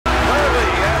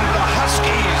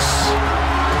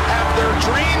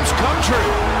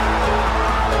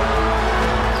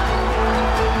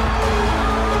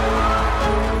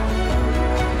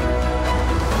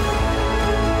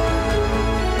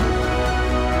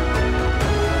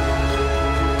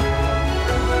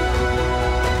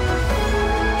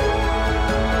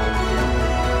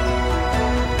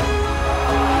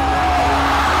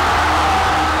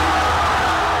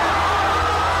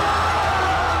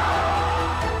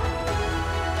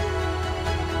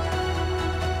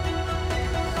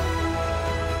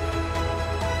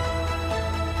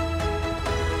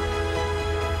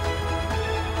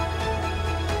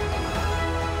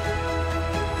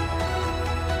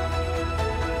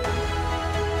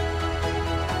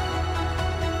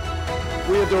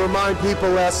We had to remind people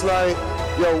last night,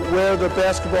 where the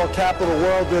basketball capital of the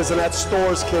world is, and that's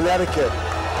Storrs, Connecticut.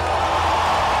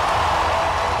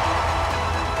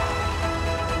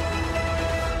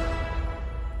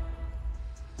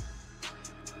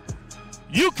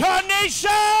 UConn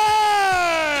Nation!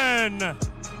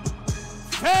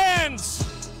 Fans,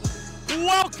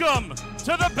 welcome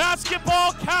to the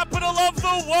basketball capital of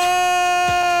the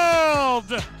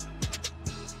world!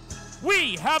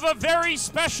 We have a very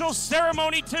special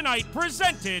ceremony tonight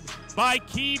presented by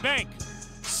Key Bank.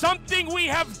 Something we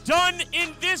have done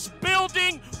in this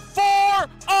building 4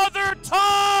 other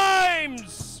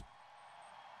times!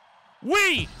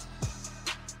 We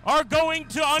are going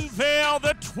to unveil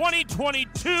the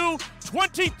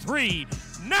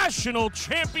 2022-23 National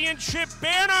Championship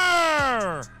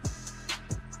banner.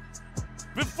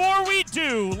 Before we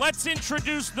do, let's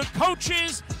introduce the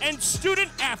coaches and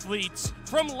student athletes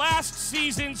from last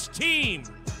season's team.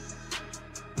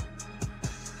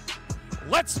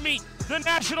 Let's meet the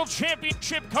National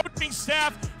Championship coaching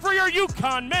staff for your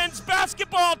UConn men's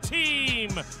basketball team.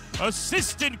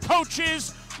 Assistant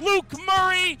coaches Luke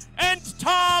Murray and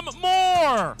Tom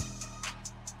Moore.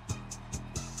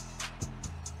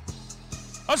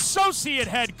 Associate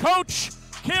head coach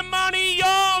Kimani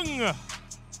Young.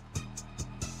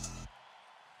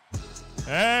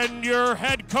 And your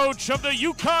head coach of the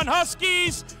UConn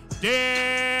Huskies,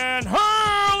 Dan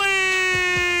Hurley.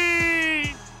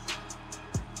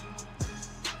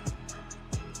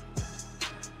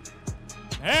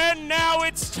 And now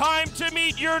it's time to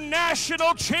meet your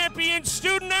national champion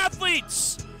student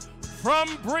athletes.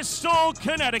 From Bristol,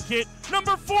 Connecticut,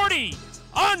 number 40,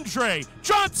 Andre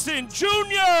Johnson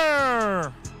Jr.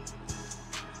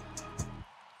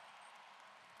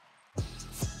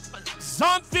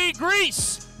 Xanthi,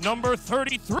 Greece, number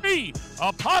 33,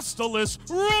 Apostolos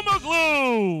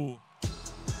Roumaglu.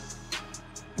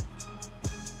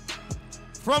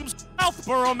 From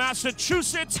Southborough,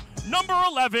 Massachusetts, number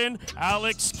 11,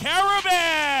 Alex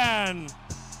Caravan.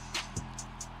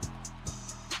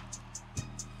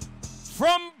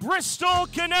 From Bristol,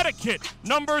 Connecticut,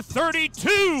 number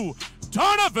 32,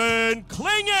 Donovan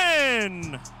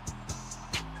Klingen.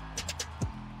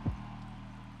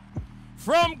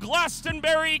 From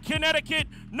Glastonbury, Connecticut,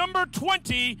 number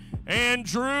 20,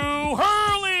 Andrew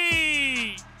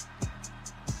Hurley.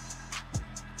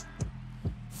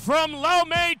 From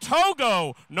Laomé,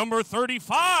 Togo, number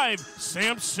 35,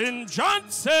 Samson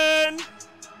Johnson.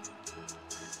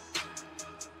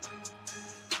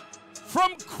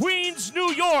 From Queens,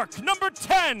 New York, number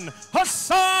 10,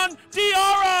 Hassan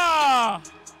Diarra.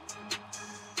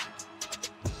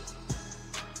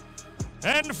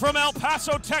 And from El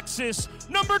Paso, Texas,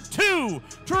 number 2,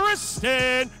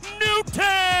 Tristan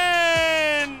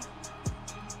Newton.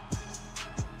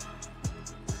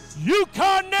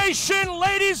 UConn Nation,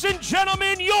 ladies and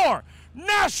gentlemen, your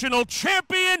national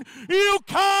champion,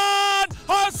 UConn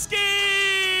Huskies!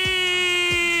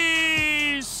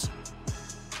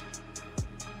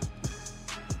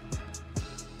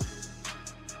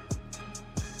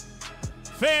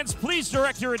 Fans, please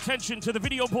direct your attention to the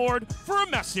video board for a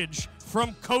message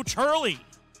from Coach Hurley.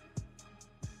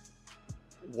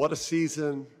 What a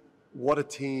season, what a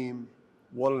team,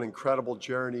 what an incredible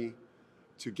journey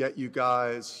to get you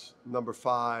guys number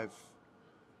 5.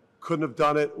 Couldn't have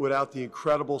done it without the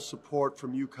incredible support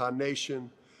from UConn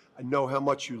Nation. I know how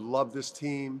much you love this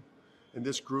team and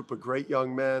this group of great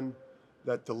young men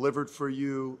that delivered for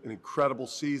you an incredible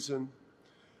season.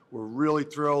 We're really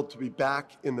thrilled to be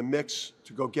back in the mix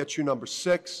to go get you number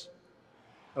 6.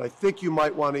 And I think you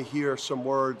might want to hear some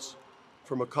words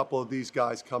from a couple of these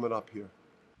guys coming up here.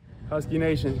 Husky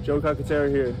Nation, Joe Cacatera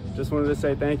here. Just wanted to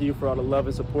say thank you for all the love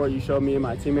and support you showed me and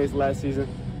my teammates last season.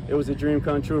 It was a dream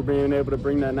come true being able to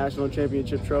bring that national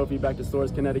championship trophy back to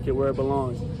Storrs, Connecticut, where it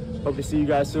belongs. Hope to see you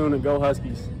guys soon, and go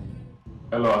Huskies.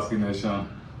 Hello Husky Nation.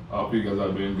 I hope you guys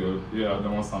are doing good. Yeah, I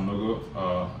don't want some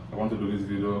logo. I want to do this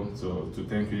video to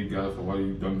thank you guys for what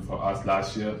you've done for us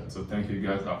last year. So thank you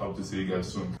guys. I hope to see you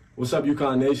guys soon. What's up,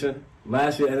 UConn Nation?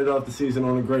 Last year ended off the season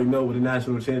on a great note with a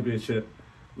national championship.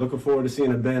 Looking forward to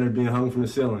seeing a banner being hung from the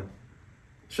ceiling.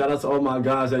 Shout out to all my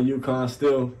guys at UConn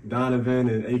still, Donovan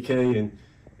and AK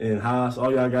and Haas,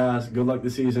 all y'all guys. Good luck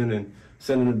this season and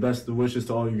sending the best of wishes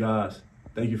to all you guys.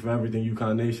 Thank you for everything,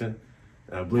 UConn Nation.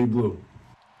 Bleed blue.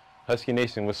 Husky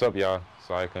Nation, what's up, y'all?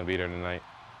 Sorry I couldn't be there tonight.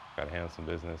 Got to handle some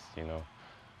business, you know.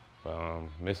 But,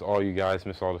 miss all you guys,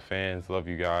 miss all the fans, love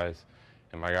you guys.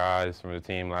 And my guys from the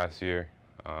team last year,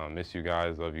 miss you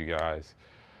guys, love you guys.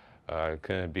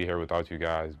 Couldn't be here without you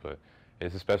guys, but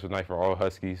it's a special night for all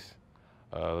Huskies.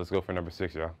 Let's go for number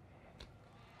 6, y'all.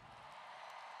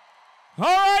 All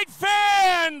right, fans!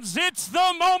 Fans, it's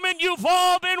the moment you've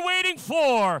all been waiting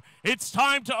for. It's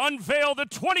time to unveil the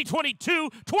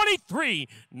 2022-23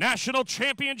 National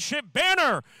Championship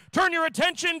banner. Turn your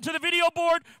attention to the video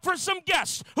board for some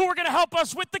guests who are going to help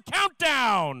us with the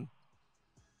countdown.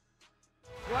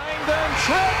 Langdon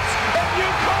trips, and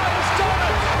UConn has done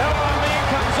it. LME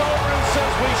comes over and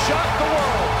says, we shocked the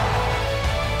world.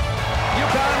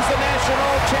 UConn's the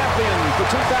national champion for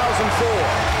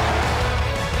 2004.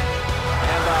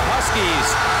 And the Huskies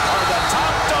are the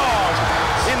top dog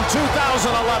in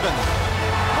 2011.